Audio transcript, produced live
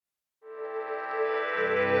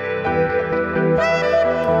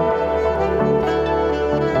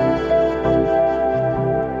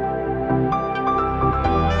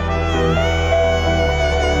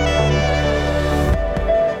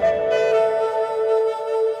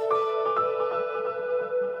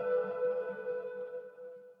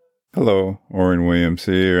Hello, Orrin Williams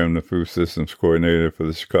here. I'm the Food Systems Coordinator for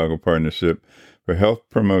the Chicago Partnership for Health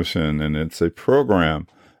Promotion, and it's a program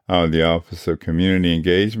out of the Office of Community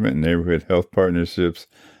Engagement and Neighborhood Health Partnerships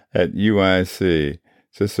at UIC.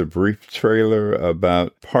 Just a brief trailer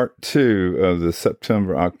about part 2 of the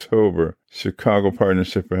September-October Chicago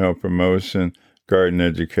Partnership for Health Promotion Garden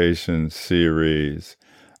Education series.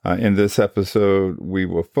 In this episode, we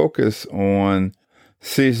will focus on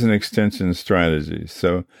season extension strategies.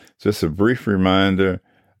 So just a brief reminder,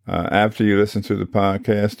 after you listen to the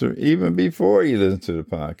podcast, or even before you listen to the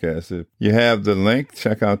podcast, if you have the link,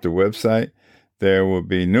 check out the website. There will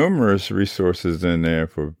be numerous resources in there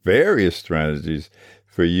for various strategies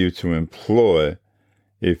for you to employ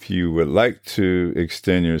if you would like to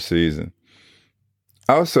extend your season.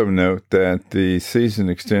 Also note that the season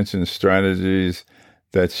extension strategies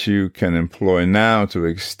that you can employ now to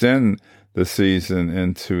extend the season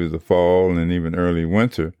into the fall and even early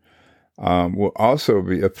winter will also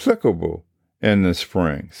be applicable in the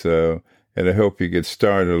spring. So it'll help you get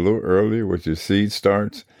started a little earlier with your seed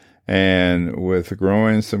starts and with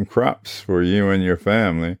growing some crops for you and your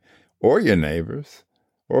family or your neighbors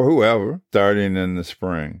or whoever starting in the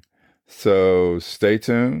spring. So stay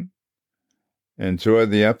tuned. Enjoy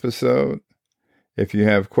the episode. If you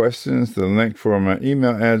have questions, the link for my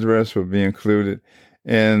email address will be included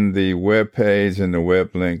in the web page and the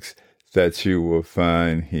web links that you will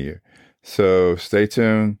find here. So stay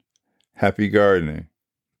tuned. Happy gardening.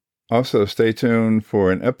 Also, stay tuned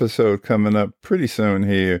for an episode coming up pretty soon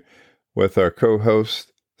here with our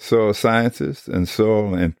co-host, soil scientist and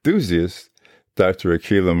soil enthusiast, Dr.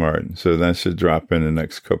 Akila Martin. So that should drop in the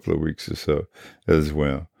next couple of weeks or so as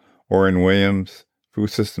well. Orrin Williams, Food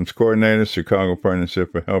Systems Coordinator, Chicago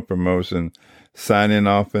Partnership for Health Promotion, signing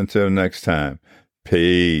off until next time.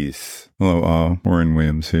 Peace. Hello all, Orrin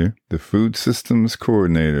Williams here, the Food Systems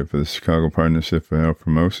Coordinator for the Chicago Partnership for Health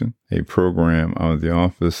Promotion, a program of the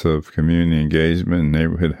Office of Community Engagement and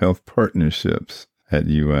Neighborhood Health Partnerships at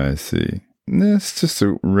UIC. And it's just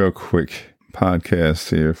a real quick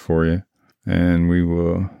podcast here for you, and we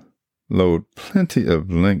will load plenty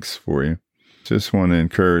of links for you. Just want to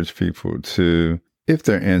encourage people to, if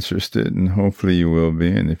they're interested, and hopefully you will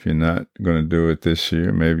be, and if you're not going to do it this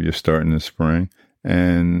year, maybe you're starting in spring,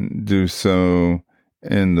 and do so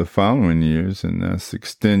in the following years, and that's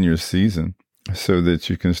extend your season so that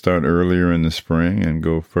you can start earlier in the spring and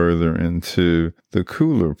go further into the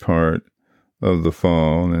cooler part of the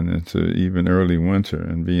fall and into even early winter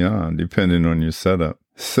and beyond, depending on your setup.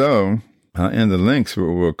 So, in the links,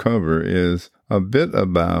 what we'll cover is a bit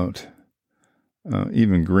about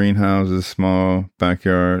even greenhouses, small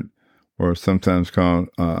backyard, or sometimes called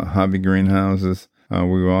hobby greenhouses.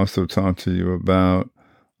 We will also talk to you about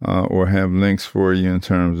or have links for you in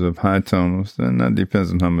terms of high tonals. And that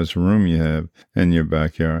depends on how much room you have in your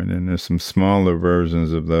backyard. And there's some smaller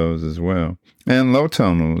versions of those as well. And low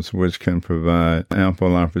tonals, which can provide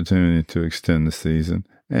ample opportunity to extend the season.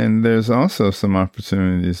 And there's also some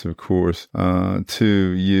opportunities, of course, to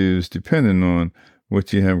use, depending on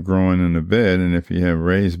what you have growing in the bed. And if you have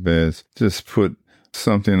raised beds, just put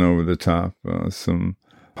something over the top, some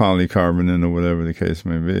polycarbonate or whatever the case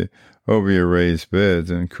may be, over your raised beds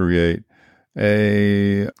and create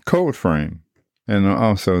a cold frame. And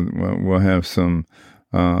also we'll have some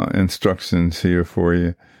instructions here for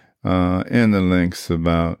you in the links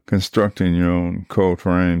about constructing your own cold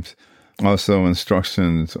frames. Also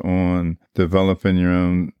instructions on developing your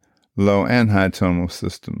own low and high tonal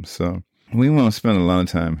systems. So we won't spend a lot of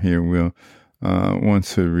time here. We'll want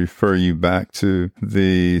to refer you back to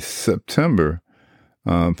the September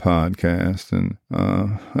podcast. And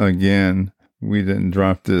again, we didn't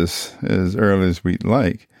drop this as early as we'd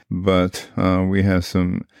like, but we have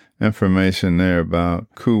some information there about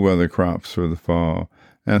cool weather crops for the fall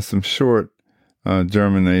and some short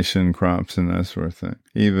germination crops and that sort of thing.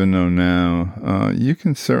 Even though now you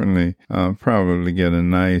can certainly probably get a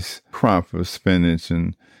nice crop of spinach,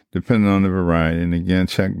 and depending on the variety, and again,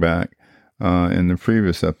 check back in the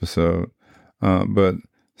previous episode, but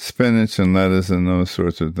spinach and lettuce and those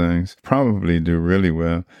sorts of things probably do really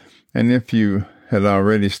well. And if you had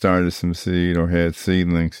already started some seed or had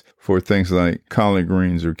seedlings for things like collard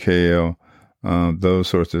greens or kale, those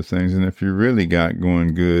sorts of things, and if you really got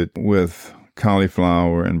going good with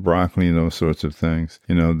cauliflower and broccoli and those sorts of things,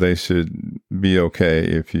 they should be okay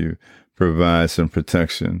if you provide some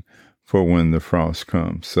protection for when the frost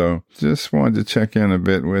comes. So just wanted to check in a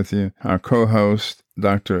bit with you. Our co-host,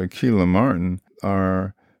 Dr. Akila Martin,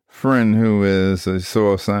 our friend who is a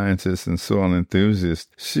soil scientist and soil enthusiast,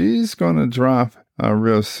 she's going to drop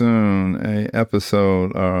real soon a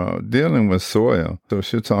episode dealing with soil. So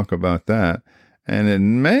she'll talk about that. And it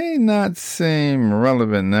may not seem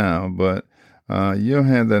relevant now, but you'll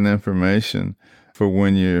have that information for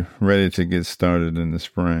when you're ready to get started in the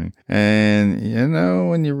spring. And,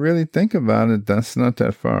 when you really think about it, that's not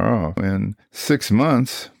that far off. In 6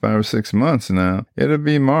 months, 5 or 6 months now, it'll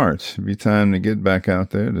be March. It'll be time to get back out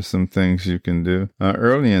there. There's some things you can do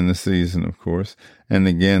early in the season, of course. And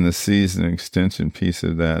again, the season extension piece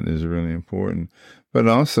of that is really important. But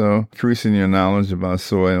also increasing your knowledge about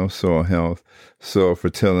soil health, soil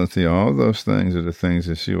fertility, all those things are the things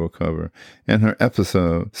that she will cover in her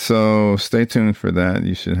episode. So stay tuned for that.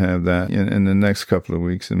 You should have that in the next couple of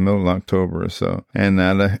weeks, in middle of October or so. And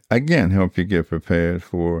that'll, again, help you get prepared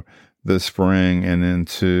for the spring and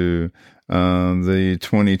into the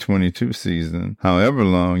 2022 season, however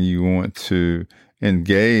long you want to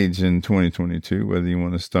engage in 2022, whether you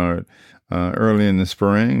want to start early in the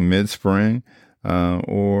spring, mid-spring,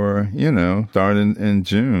 or, start in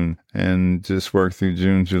June and just work through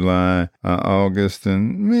June, July, August,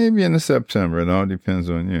 and maybe into September. It all depends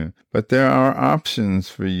on you. But there are options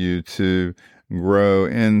for you to grow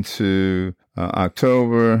into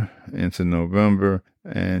October, into November.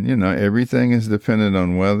 And, everything is dependent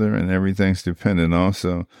on weather, and everything's dependent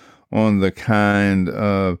also on the kind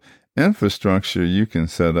of infrastructure you can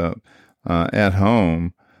set up at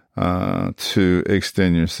home to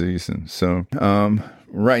extend your season. So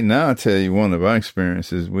right now, I'll tell you one of our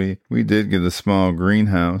experiences. We did get a small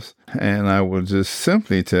greenhouse, and I will just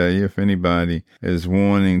simply tell you, if anybody is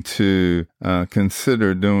wanting to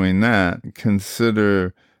consider doing that,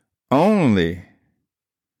 consider only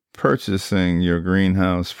purchasing your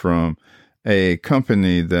greenhouse from a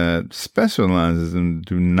company that specializes and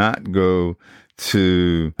do not go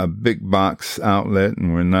to a big box outlet.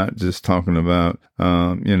 And we're not just talking about,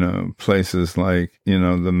 places like,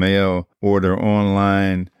 the mail order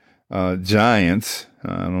online giants.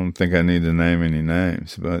 I don't think I need to name any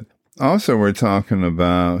names, but also we're talking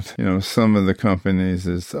about, some of the companies,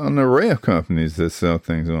 there's an array of companies that sell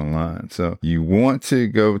things online. So you want to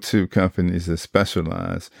go to companies that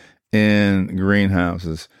specialize in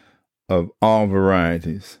greenhouses of all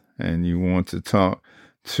varieties, and you want to talk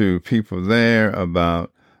to people there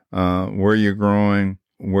about where you're growing,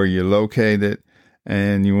 where you're located,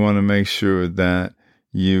 and you want to make sure that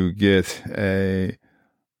you get a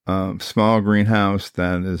small greenhouse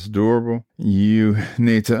that is durable. You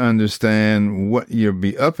need to understand what you'll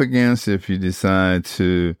be up against if you decide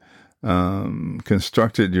to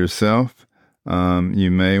construct it yourself.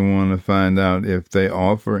 You may want to find out if they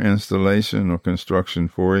offer installation or construction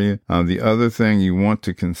for you. The other thing you want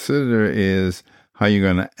to consider is how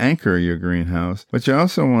you're going to anchor your greenhouse, but you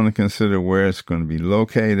also want to consider where it's going to be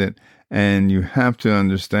located. And you have to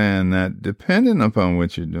understand that depending upon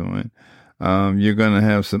what you're doing, you're going to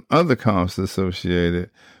have some other costs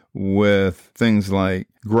associated with things like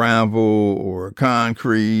gravel or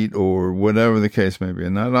concrete or whatever the case may be.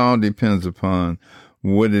 And that all depends upon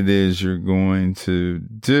what it is you're going to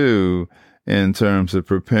do in terms of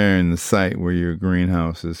preparing the site where your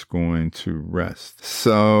greenhouse is going to rest.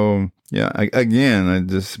 So, again, I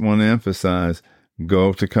just want to emphasize,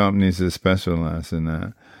 go to companies that specialize in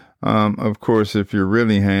that. Of course, if you're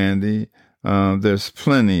really handy, there's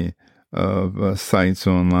plenty of sites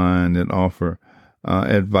online that offer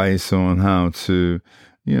advice on how to,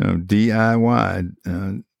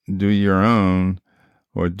 DIY, do your own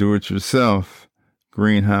or do it yourself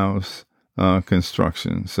greenhouse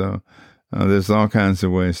construction. So there's all kinds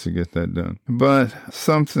of ways to get that done. But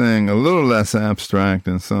something a little less abstract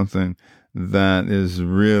and something that is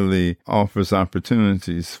really offers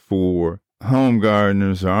opportunities for home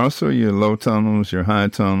gardeners are also your low tunnels, your high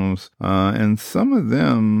tunnels, and some of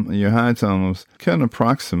them, your high tunnels, can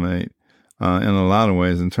approximate in a lot of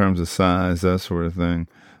ways in terms of size, that sort of thing.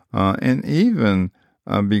 And even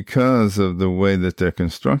because of the way that they're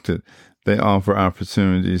constructed, they offer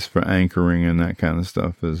opportunities for anchoring and that kind of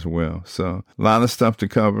stuff as well. So a lot of stuff to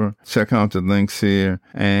cover. Check out the links here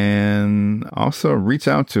and also reach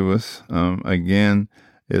out to us. Again,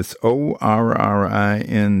 it's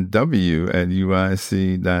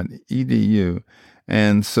orrinw@uic.edu.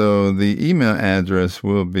 And so the email address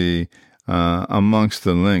will be amongst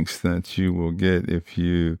the links that you will get if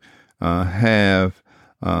you have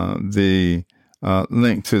the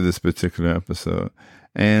link to this particular episode.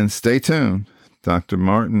 And stay tuned. Dr.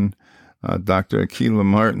 Martin, Dr. Akila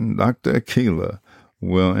Martin, Dr. Akila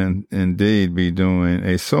will indeed be doing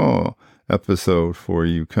a soil episode for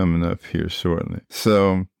you coming up here shortly.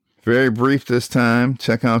 So very brief this time.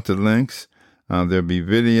 Check out the links. There'll be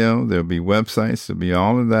video, there'll be websites, there'll be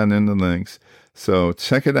all of that in the links. So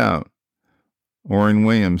check it out. Orrin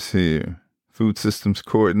Williams here, Food Systems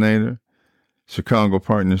Coordinator, Chicago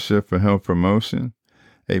Partnership for Health Promotion,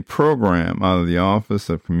 a program out of the Office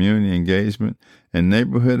of Community Engagement and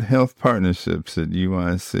Neighborhood Health Partnerships at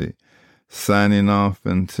UIC. Signing off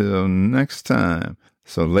until next time.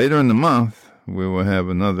 So later in the month, we will have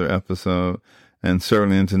another episode, and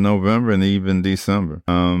certainly into November and even December.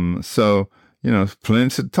 Plenty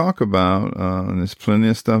to talk about. And there's plenty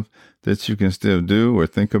of stuff that you can still do or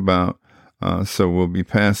think about. So we'll be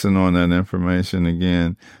passing on that information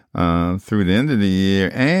again through the end of the year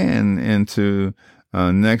and into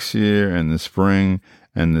next year and the spring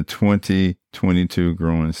and the 2022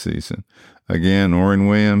 growing season. Again, Orrin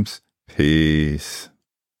Williams, peace.